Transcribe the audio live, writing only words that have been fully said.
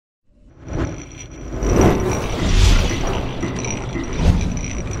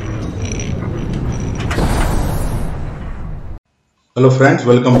Hello friends,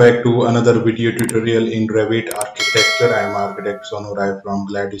 welcome back to another video tutorial in Revit architecture. I am architect Sonu Rai from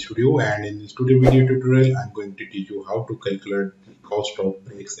Glad Studio, and in this today video tutorial I am going to teach you how to calculate the cost of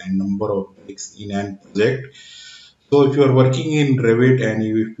bricks and number of bricks in an project. So if you are working in Revit and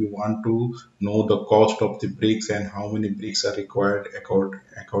if you want to know the cost of the bricks and how many bricks are required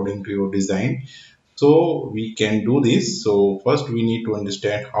according to your design, so we can do this. So first we need to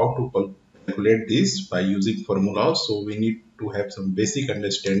understand how to calculate this by using formulas. So we need to have some basic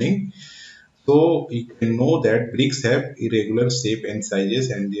understanding. So you can know that bricks have irregular shape and sizes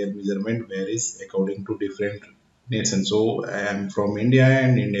and their measurement varies according to different nations. So I am from India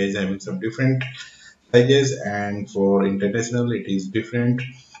and India is having some different sizes, and for international it is different.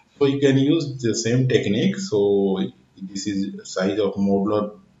 So you can use the same technique. So this is size of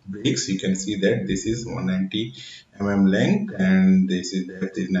modular bricks. You can see that this is 190 length and this is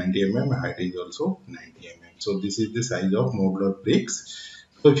depth is 90 height is also 90 So this is the size of modular bricks.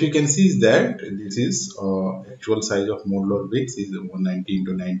 So if you can see is that this is actual size of modular bricks is 190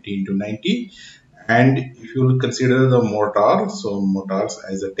 into 90 into 90. And if you will consider the mortar, so mortars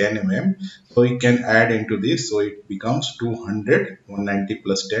as a 10 so you can add into this, so it becomes 200, 190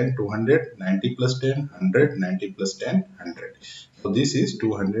 plus 10, 200, 90 plus 10, 100, 90 plus 10, 100. So this is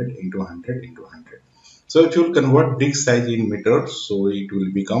 200 into 100 into 100. So if you will convert brick size in meters, so it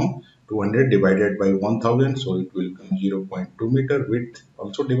will become 200 divided by 1000, so it will become 0.2 meter. Width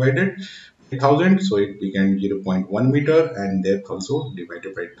also divided 1000, so it became 0.1 meter, and depth also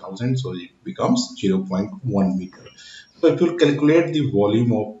divided by 1000, so it becomes 0.1 meter. So if you calculate the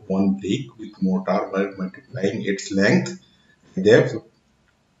volume of one brick with mortar by multiplying its length, depth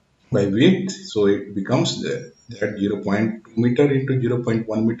by width, so it becomes that 0.2 meter into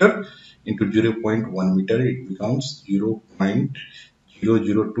 0.1 meter into 0.1 meter, it becomes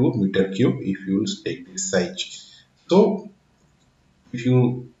 0.002 meter cube if you take this size. So if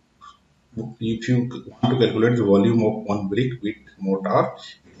you want to calculate the volume of one brick with mortar,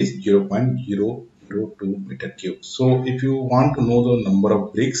 it is 0.002 meter cube. So if you want to know the number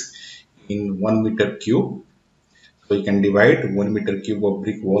of bricks in 1 meter cube, so you can divide 1 meter cube of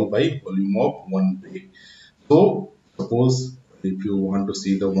brick wall by volume of one brick. So suppose if you want to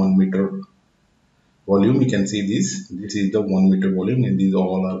see the 1 meter volume, you can see this. This is the 1 meter volume and these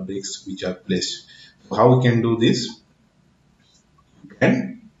all are bricks which are placed. So how we can do this? You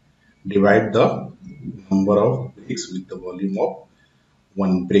can divide the number of bricks with the volume of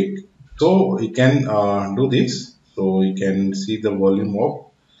one brick. So you can do this. So you can see the volume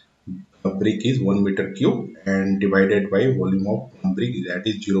of a brick is 1 meter cube and divided by volume of one brick, that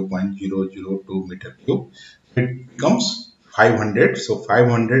is 0.002 meter cube. It becomes 500. So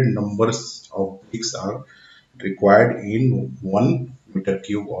 500 numbers of bricks are required in 1 meter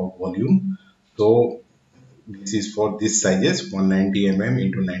cube of volume. So this is for this sizes 190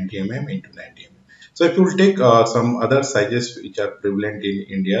 into 90 into 90 So if you will take some other sizes which are prevalent in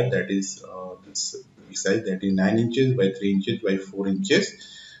India, that is this size, that is 9 inches by 3 inches by 4 inches.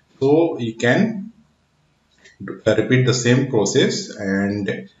 So you can repeat the same process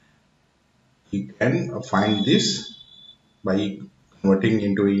and you can find this by converting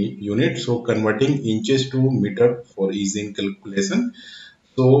into unit. So converting inches to meter for ease in calculation.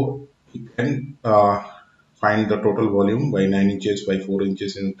 So you can find the total volume by 9 inches by 4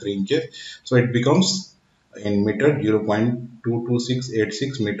 inches and 3 inches. So it becomes in meter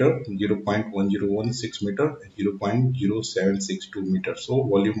 0.22686 meter, 0.1016 meter, 0.0762 meter. So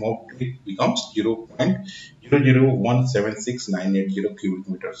volume of brick becomes 0.0017698 cubic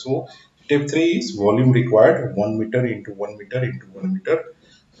meter. So step 3 is volume required 1 meter into 1 meter into 1 meter.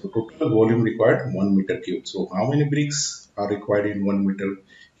 So total volume required 1 meter cube. So how many bricks are required in 1 meter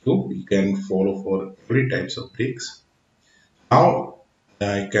cube? You can follow for every types of bricks. Now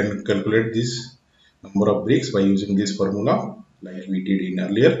I can calculate this number of bricks by using this formula like we did in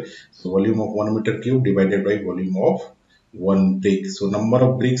earlier. So volume of 1 meter cube divided by volume of one brick. So number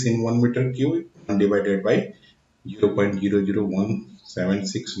of bricks in 1 meter cube divided by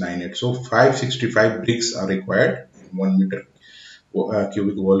 0.0017698. So 565 bricks are required in 1 meter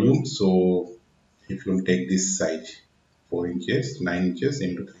cubic volume. So if you will take this size 4 inches, 9 inches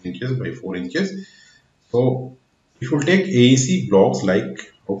into 3 inches by 4 inches. So if you will take AEC blocks,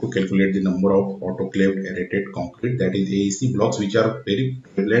 like how to calculate the number of autoclaved aerated concrete, that is AEC blocks which are very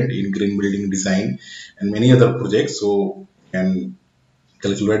prevalent in green building design and many other projects. So you can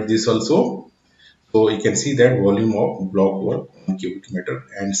calculate this also. So you can see that volume of block work 1 cubic meter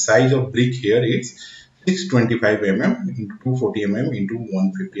and size of brick here is 625 into 240 into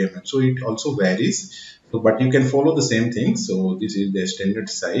 150 So it also varies. So, but you can follow the same thing. So this is the standard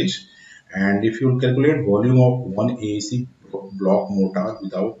size. And if you calculate volume of one AEC block mortar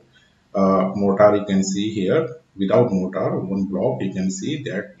without mortar. You can see here without mortar one block, you can see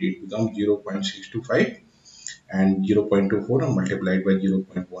that it becomes 0.625 and 0.24 and multiplied by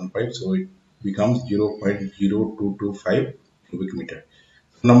 0.15, so it becomes 0.0225 cubic meter.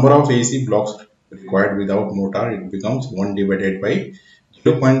 Number of AC blocks required without mortar, it becomes 1 divided by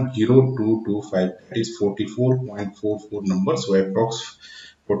 0.0225, that is 44.44 number. So approx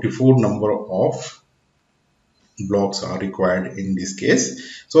 44 number of blocks are required in this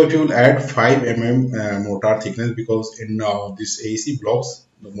case. So if you will add 5 mm mortar thickness, because in this AC blocks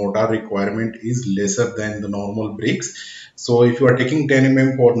the mortar requirement is lesser than the normal bricks. So if you are taking 10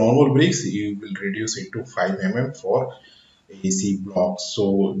 mm for normal bricks, you will reduce it to 5 mm for AC blocks.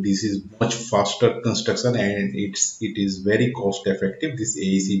 So this is much faster construction and it is very cost effective, this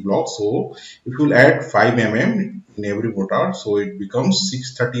AC block. So if you add 5 mm in every mortar, so it becomes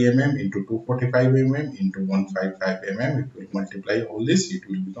 630 mm into 245 mm into 155 mm. If you multiply all this, it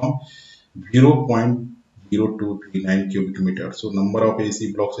will become 0.0239 cubic meter. So number of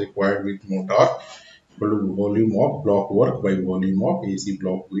AC blocks required with mortar equal to volume of block work by volume of AC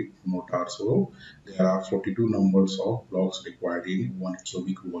block with mortar. So there are 42 numbers of blocks required in 1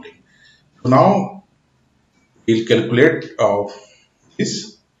 cubic volume. So now we'll calculate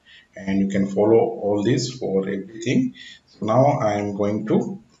this, and you can follow all this for everything. So now I am going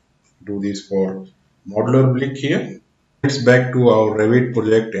to do this for modular brick here. Let's back to our Revit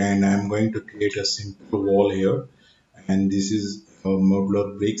project, and I'm going to create a simple wall here. And this is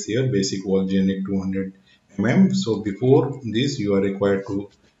modular bricks here, basic wall generic 200 mm. So before this, you are required to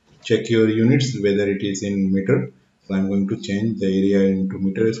check your units whether it is in meter. So I'm going to change the area into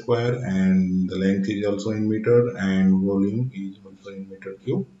meter square, and the length is also in meter, and volume is also in meter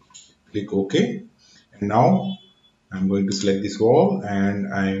cube. Click OK, and now I'm going to select this wall,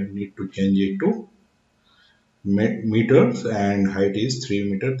 and I need to change it to meters, and height is 3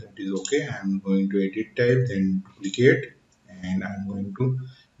 meters. That is okay. I'm going to edit type, then duplicate, and I'm going to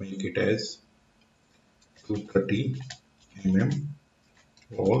make it as 230 mm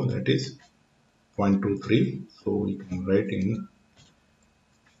wall, that is 0.23. So you can write in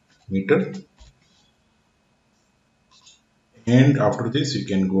meter, and after this you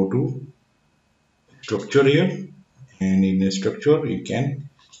can go to structure here, and in a structure you can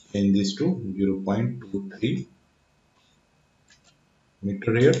change this to 0.23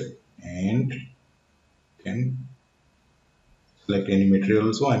 meter here, and can select any material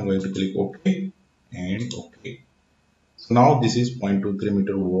also. I'm going to click OK and OK. So now this is 0.23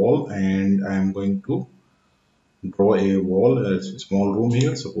 meter wall, and I am going to draw a wall, a small room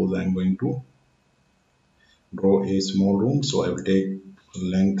here. Suppose I am going to draw a small room, so I will take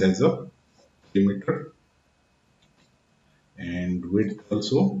length as a 3 meter and width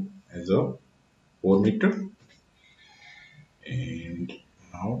also as a 4 meter, and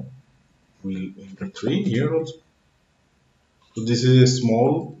now we'll enter 3 here also. So this is a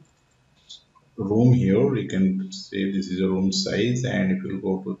small room here. You can say this is a room size, and if you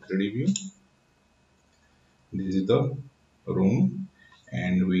go to 3D view, this is the room,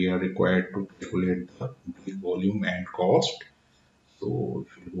 and we are required to calculate the volume and cost. So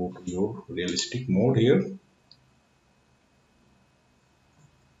if you go to your realistic mode here,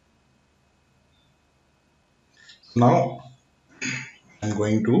 now I'm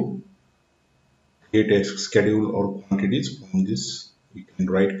going to create a schedule or quantities from this. You can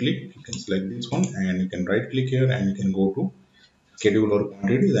right click, you can select this one, and you can right click here, and you can go to schedule or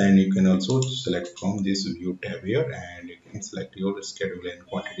quantities, and you can also select from this view tab here, and you can select your schedule and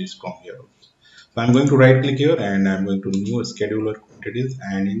quantities from here also. So I'm going to right click here, and I'm going to new schedule or quantities,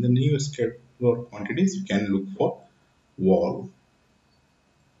 and in the new schedule or quantities you can look for wall.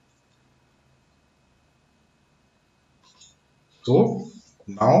 So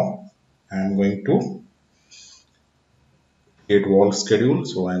now I'm going to create wall schedule,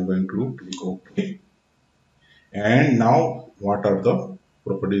 so I'm going to click OK. And now what are the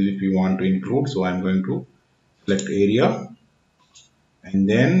properties if you want to include? So I'm going to select area, and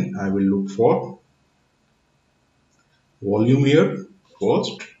then I will look for volume here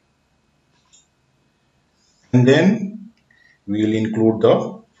first, and then we will include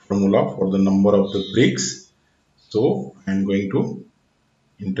the formula for the number of the bricks. So I'm going to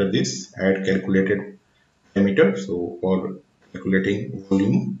enter this add calculated parameter, so for calculating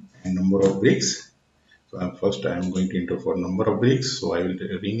volume and number of bricks. So first I am going to enter for number of bricks, so I will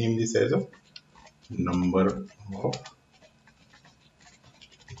rename this as a number of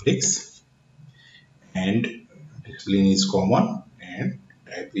bricks, and discipline is common, and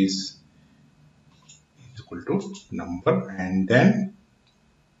type is equal to number, and then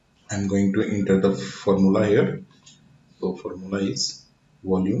I'm going to enter the formula here. So formula is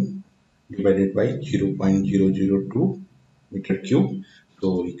volume divided by 0.002 meter cube.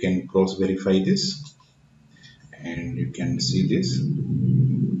 So you can cross verify this and you can see this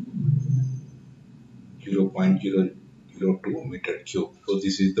 0.002 meter cube. So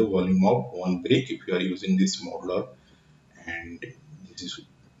this is the volume of one brick if you are using this modular, and this is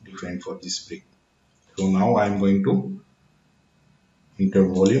different for this brick. So now I am going to enter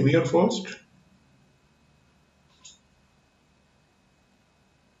volume here first,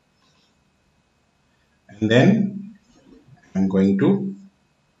 and then I am going to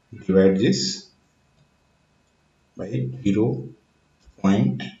divide this by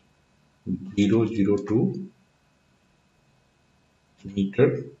 0.002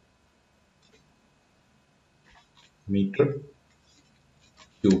 meter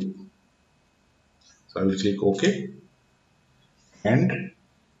cube. So I will click OK, and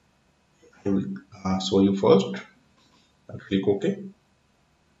I will show you first. I'll click OK,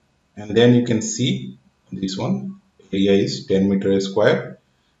 and then you can see this one area is 10 meter square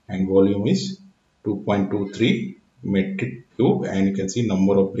and volume is 2.23 metric cube, and you can see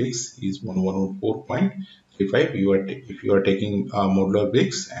number of bricks is 1114.35. If you are taking modular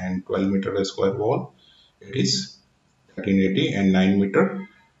bricks and 12 meter square wall, it is 1380, and 9 meter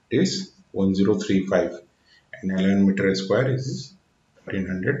it is 1035, and 11 meter square is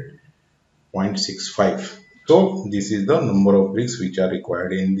 1300.65. So this is the number of bricks which are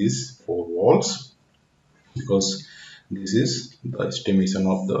required in these four walls, because this is the estimation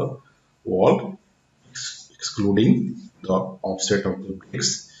of the wall excluding the offset of the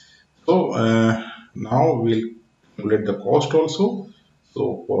bricks. So now we'll calculate the cost also.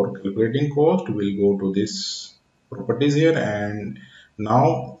 So for calculating cost, we'll go to this properties here, and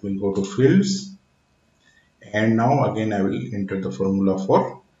now we'll go to fields, and now again I will enter the formula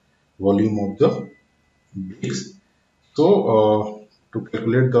for volume of the bricks. So to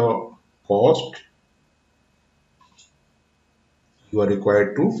calculate the cost, you are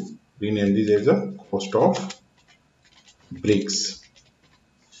required to rename this as a cost of bricks,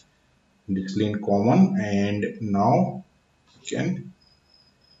 discipline common, and now you can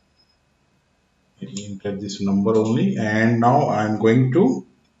enter this number only, and now I am going to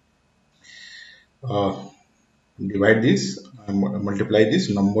uh, divide this, multiply this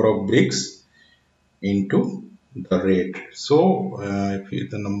number of bricks into the rate. So if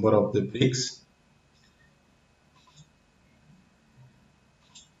the number of the bricks,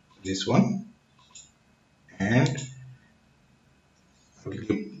 this one, and I will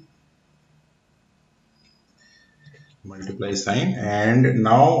give multiply sign, and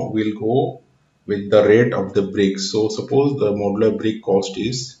now we'll go with the rate of the bricks. So suppose the modular brick cost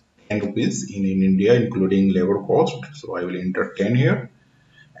is 10 rupees in India including labor cost, so I will enter 10 here.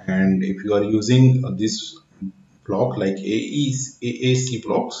 And if you are using this block like AAC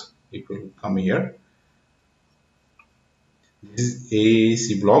blocks, it will come here. This is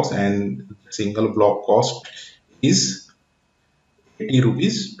AAC blocks, and single block cost is 80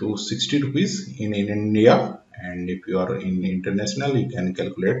 rupees to 60 rupees in India, and if you are in international you can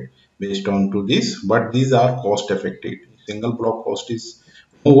calculate based on to this, but these are cost effective. Single block cost is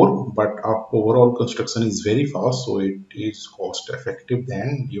more, but our overall construction is very fast, so it is cost effective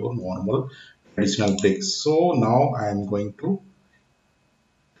than your normal traditional bricks. So now I am going to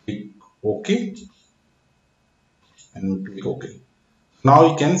click OK, and click OK. Now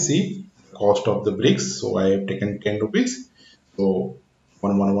you can see the cost of the bricks. So I have taken 10 rupees. So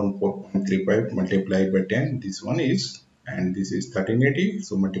 1114.35 multiplied by 10, this one is, and this is 1380.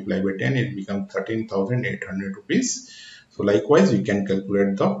 So multiplied by 10, it becomes 13,800 rupees. So likewise, you can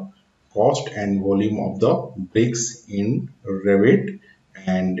calculate the cost and volume of the bricks in Revit,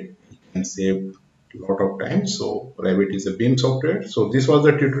 and you can save a lot of time. So Revit is a BIM software. So this was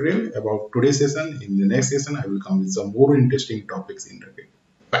the tutorial about today's session. In the next session, I will come with some more interesting topics in Revit.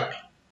 Bye.